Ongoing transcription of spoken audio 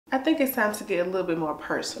I think it's time to get a little bit more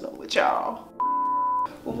personal with y'all.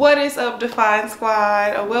 What is up, Define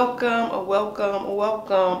Squad? Welcome,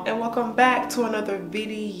 and welcome back to another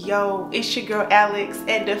video. It's your girl Alex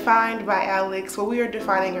at Defined by Alex, where we are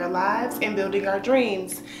defining our lives and building our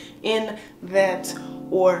dreams in that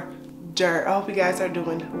order. I hope you guys are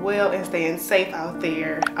doing well and staying safe out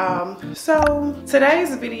there. So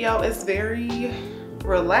today's video is very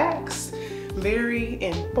relaxed, very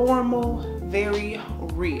informal, very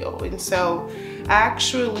real. And so I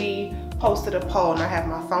actually posted a poll, and I have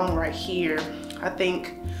my phone right here. I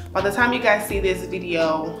think by the time you guys see this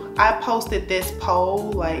video, I posted this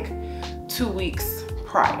poll like 2 weeks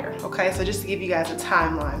prior. Okay, so just to give you guys a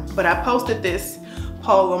timeline, but I posted this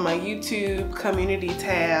poll on my YouTube community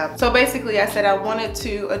tab. So basically I said I wanted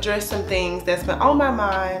to address some things that's been on my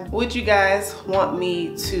mind. Would you guys want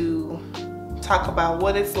me to talk about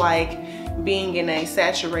what it's like being in a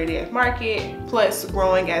saturated market plus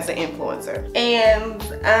growing as an influencer? And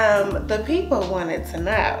the people wanted to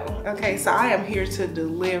know. Okay, so I am here to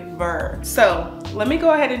deliver. So let me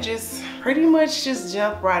go ahead and just pretty much just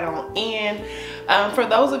jump right on in. For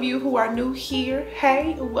those of you who are new here,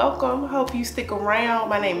 hey, welcome. Hope you stick around.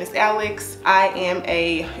 My name is Alex. I am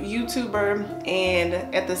a YouTuber and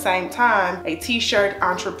at the same time a t-shirt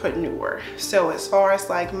entrepreneur. So as far as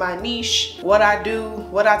like my niche, what I do,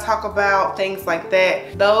 what I talk about, things like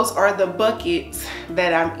that, those are the buckets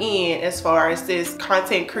that I'm in as far as this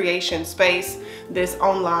content creation space, this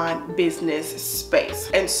online business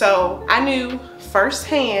space. And so I knew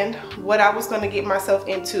firsthand what I was going to get myself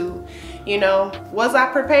into. You know, was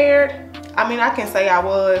I prepared? I mean, I can say I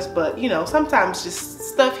was, but you know, sometimes just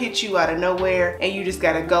stuff hits you out of nowhere and you just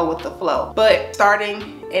gotta go with the flow. But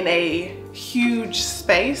starting in a huge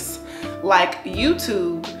space like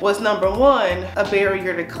YouTube was, number one, a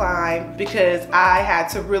barrier to climb, because I had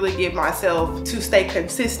to really get myself to stay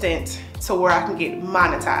consistent to where I can get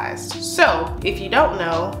monetized. So if you don't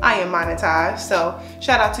know, I am monetized. So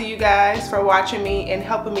shout out to you guys for watching me and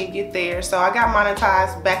helping me get there. So I got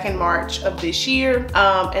monetized back in March of this year.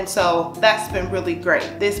 And so that's been really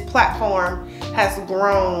great. This platform has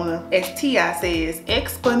grown, as T.I. says,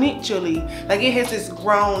 exponentially. Like, it has just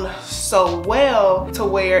grown so well to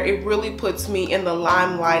where it really puts me in the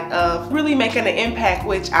limelight of really making an impact,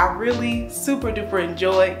 which I really super duper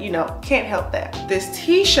enjoy. You know, can't help that. This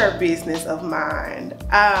t-shirt business of mine,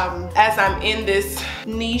 as I'm in this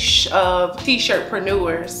niche of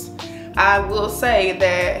t-shirtpreneurs, I will say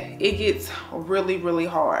that it gets really, really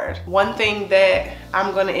hard. One thing that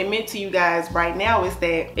I'm gonna admit to you guys right now is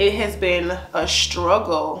that it has been a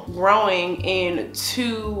struggle growing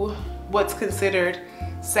into what's considered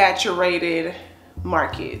saturated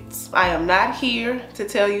markets. I am not here to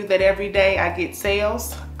tell you that every day I get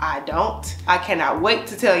sales. I don't. I cannot wait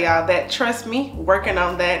to tell y'all that. Trust me, working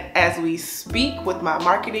on that as we speak with my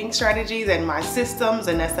marketing strategies and my systems,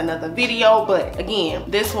 and that's another video. But again,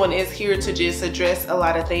 this one is here to just address a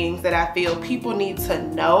lot of things that I feel people need to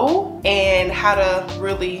know, and how to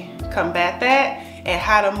really combat that, and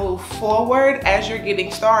how to move forward as you're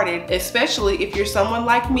getting started, especially if you're someone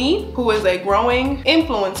like me who is a growing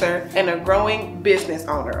influencer and a growing business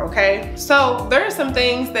owner. Okay, so there are some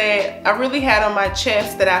things that I really had on my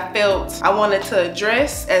chest that I felt I wanted to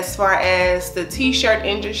address as far as the t-shirt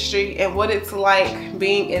industry and what it's like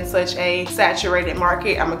being in such a saturated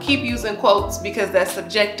market. I'm gonna keep using quotes because that's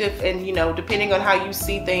subjective, and you know, depending on how you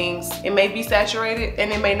see things, it may be saturated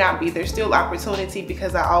and it may not be. There's still opportunity,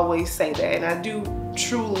 because I always say that, and I do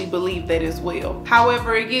truly believe that as well.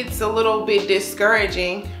 However, it gets a little bit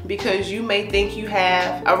discouraging because you may think you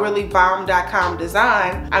have a really bomb.com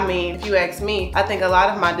design. I mean, if you ask me, I think a lot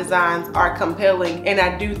of my designs are compelling, and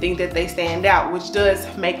I do think that they stand out, which does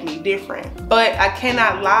make me different. But I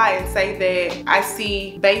cannot lie and say that I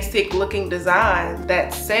see basic looking designs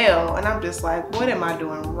that sell, and I'm just like, what am I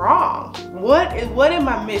doing wrong? What am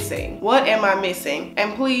I missing? What am I missing?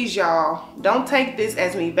 And please, y'all, don't take this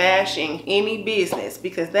as me bashing any business,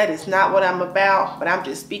 because that is not what I'm about, but I'm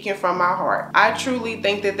just speaking from my heart. I truly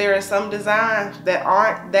think that there are some designs that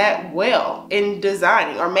aren't that well in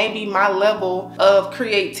designing, or maybe my level of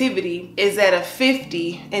creativity is at a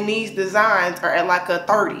 50 and these designs are at like a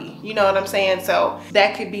 30. You know what I'm saying? So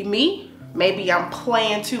that could be me. Maybe I'm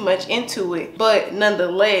playing too much into it, but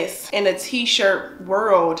nonetheless, in a t-shirt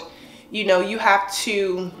world, you know, you have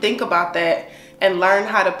to think about that and learn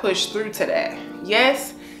how to push through to that.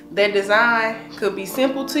 Yes, that design could be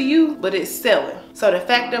simple to you, but it's selling. So the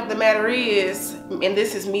fact of the matter is, and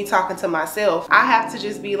this is me talking to myself, I have to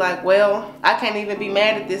just be like, well, I can't even be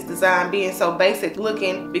mad at this design being so basic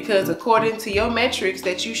looking, because according to your metrics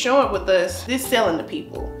that you showing with us, this selling to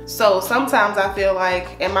people. So sometimes I feel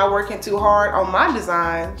like, am I working too hard on my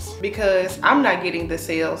designs because I'm not getting the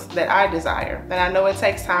sales that I desire? And I know it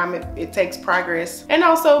takes time, it takes progress. And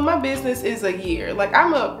also my business is a year. Like,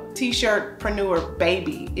 I'm a t-shirtpreneur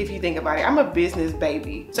baby, if you think about it. I'm a business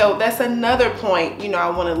baby. So that's another point, you know, I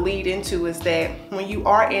want to lead into, is that when you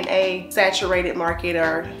are in a saturated market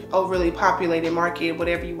or overly populated market,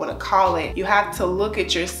 whatever you want to call it, you have to look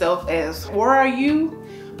at yourself as, where are you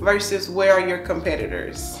versus where are your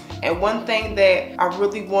competitors? And one thing that I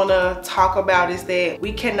really want to talk about is that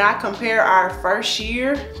we cannot compare our first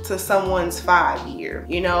year to someone's 5 year.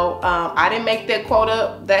 You know, I didn't make that quote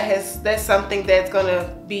up. That's something that's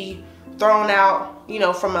gonna be thrown out, you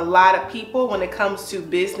know, from a lot of people when it comes to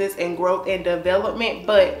business and growth and development.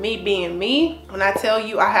 But me being me, when I tell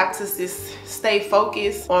you I have to just stay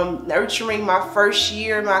focused on nurturing my first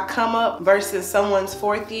year, my come up, versus someone's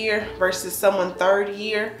 4th year versus someone's 3rd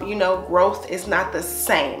year, you know, growth is not the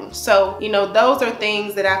same. So, you know, those are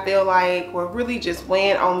things that I feel like were really just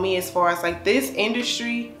weighing on me, as far as like, this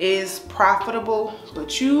industry is profitable,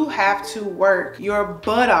 but you have to work your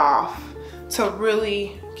butt off to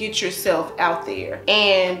really get yourself out there.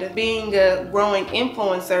 And being a growing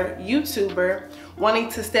influencer, YouTuber, wanting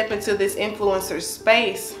to step into this influencer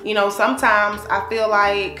space, you know, sometimes I feel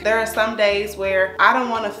like there are some days where I don't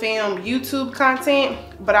want to film YouTube content,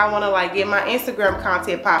 but I want to like get my Instagram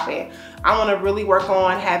content popping. I want to really work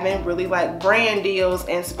on having really like brand deals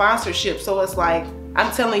and sponsorships. So it's like, I'm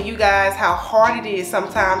telling you guys how hard it is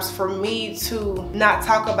sometimes for me to not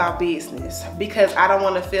talk about business, because I don't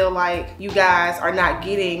want to feel like you guys are not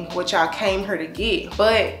getting what y'all came here to get.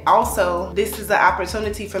 But also, this is an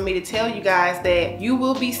opportunity for me to tell you guys that you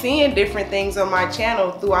will be seeing different things on my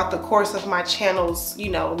channel throughout the course of my channel's,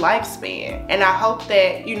 you know, lifespan. And I hope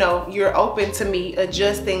that, you know, you're open to me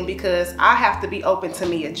adjusting, because I have to be open to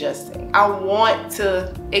me adjusting. I want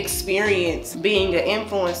to experience being an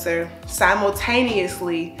influencer simultaneously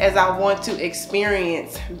as I want to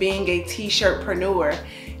experience being a t-shirtpreneur.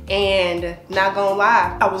 And not gonna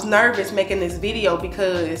lie, I was nervous making this video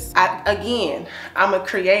because I'm a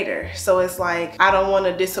creator. So it's like, I don't want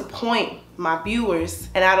to disappoint my viewers,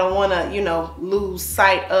 and I don't want to, you know, lose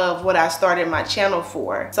sight of what I started my channel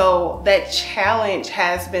for. So that challenge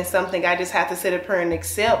has been something I just have to sit up here and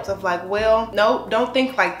accept, of like, well, no, don't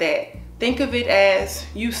think like that. Think of it as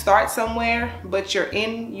you start somewhere, but your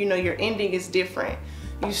ending is different.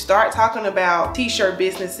 You start talking about t-shirt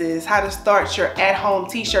businesses, how to start your at-home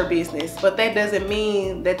t-shirt business, but that doesn't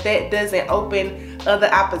mean that doesn't open other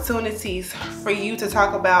opportunities for you to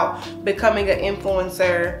talk about becoming an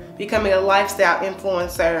influencer, becoming a lifestyle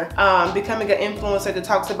influencer, becoming an influencer that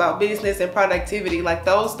talks about business and productivity. Like,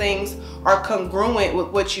 those things are congruent with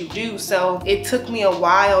what you do. So it took me a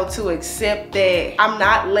while to accept that I'm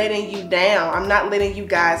not letting you down. I'm not letting you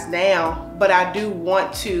guys down, but I do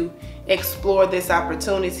want to explore this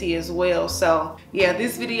opportunity as well. So yeah,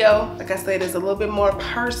 this video, like I said, is a little bit more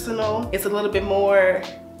personal. It's a little bit more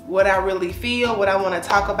what I really feel, what I want to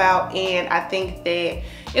talk about, and I think that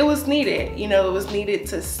it was needed. You know, it was needed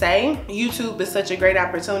to say. YouTube is such a great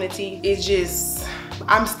opportunity. It's just,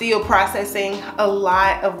 I'm still processing a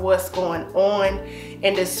lot of what's going on,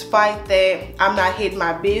 and despite that I'm not hitting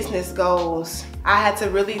my business goals, I had to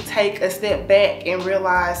really take a step back and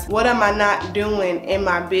realize, what am I not doing in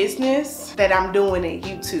my business that I'm doing at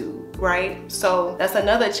YouTube? Right? So that's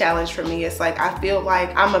another challenge for me. It's like, I feel like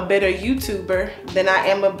I'm a better YouTuber than I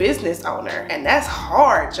am a business owner. And that's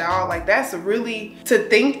hard, y'all. Like, that's really, to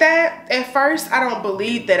think that at first, I don't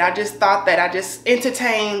believe that. I just thought that, I just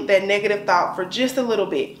entertained that negative thought for just a little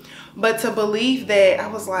bit. But to believe that, I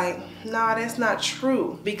was like, nah, that's not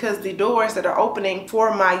true, because the doors that are opening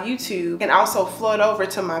for my YouTube can also flood over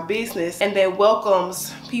to my business, and that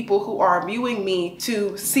welcomes people who are viewing me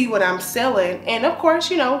to see what I'm selling. And of course,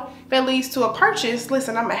 you know, if that leads to a purchase,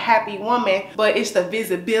 listen, I'm a happy woman, but it's the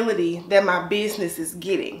visibility that my business is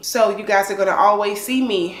getting. So you guys are gonna always see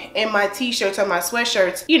me in my t-shirts or my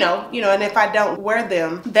sweatshirts, you know, and if I don't wear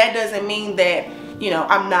them, that doesn't mean that, you know,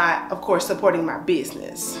 I'm not, of course, supporting my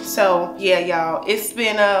business. So yeah, y'all, it's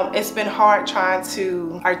been hard trying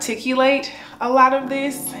to articulate a lot of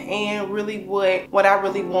this, and really what I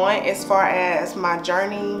really want as far as my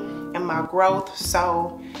journey and my growth.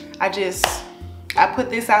 So I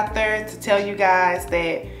put this out there to tell you guys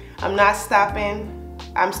that I'm not stopping.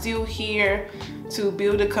 I'm still here to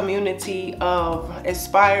build a community of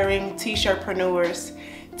aspiring t-shirtpreneurs,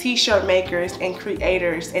 t-shirt makers, and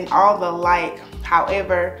creators, and all the like.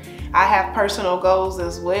 However, I have personal goals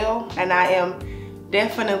as well, and I am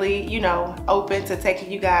definitely, you know, open to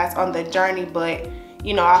taking you guys on the journey. But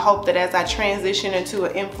you know, I hope that as I transition into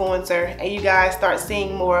an influencer and you guys start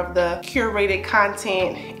seeing more of the curated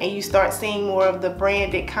content and you start seeing more of the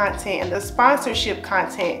branded content and the sponsorship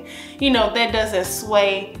content, you know, that doesn't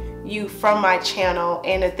sway you from my channel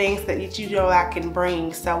and the things that you know I can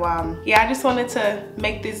bring. So yeah, I just wanted to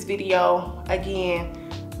make this video again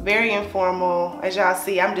very informal. As y'all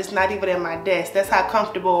see, I'm just not even in my desk. That's how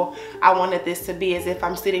comfortable I wanted this to be, as if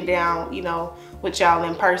I'm sitting down, you know, with y'all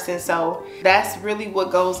in person. So that's really what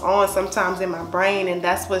goes on sometimes in my brain, and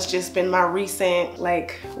that's what's just been my recent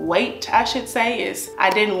like weight, I should say, is I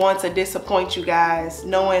didn't want to disappoint you guys,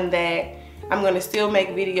 knowing that I'm gonna still make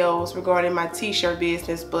videos regarding my t-shirt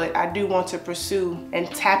business, but I do want to pursue and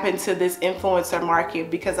tap into this influencer market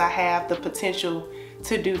because I have the potential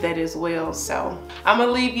to do that as well. So I'm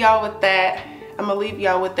gonna leave y'all with that. I'm gonna leave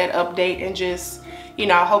y'all with that update, and just, you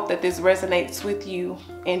know, I hope that this resonates with you,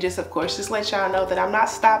 and just, of course, just let y'all know that I'm not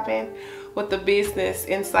stopping with the business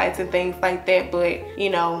insights and things like that. But, you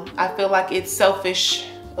know, I feel like it's selfish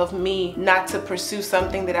of me not to pursue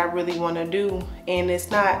something that I really want to do, and it's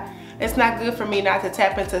not good for me not to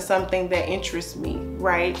tap into something that interests me,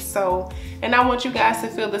 right? So, and I want you guys to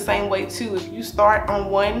feel the same way too. If you start on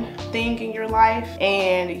one thing in your life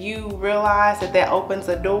and you realize that that opens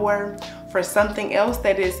a door for something else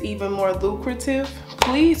that is even more lucrative,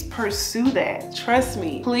 please pursue that. Trust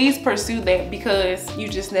me, please pursue that, because you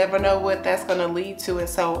just never know what that's gonna lead to. And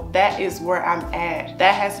so that is where I'm at.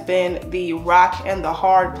 That has been the rock and the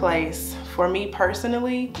hard place for me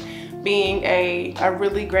personally, being a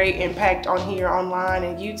really great impact on here online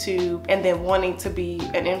and YouTube, and then wanting to be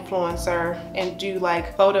an influencer and do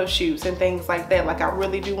like photo shoots and things like that. Like, I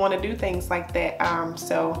really do want to do things like that.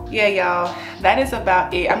 So yeah, y'all, that is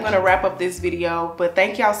about it. I'm gonna wrap up this video, but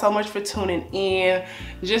thank y'all so much for tuning in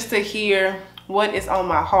just to hear what is on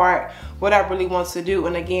my heart, what I really want to do.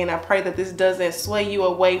 And again, I pray that this doesn't sway you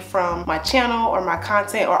away from my channel or my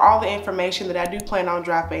content or all the information that I do plan on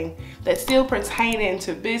dropping that's still pertaining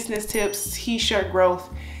to business tips, t-shirt growth,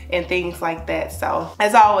 and things like that. So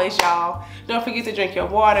as always, y'all, don't forget to drink your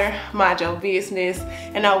water, mind your business,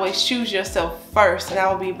 and always choose yourself first. And I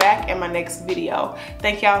will be back in my next video.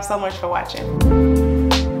 Thank y'all so much for watching.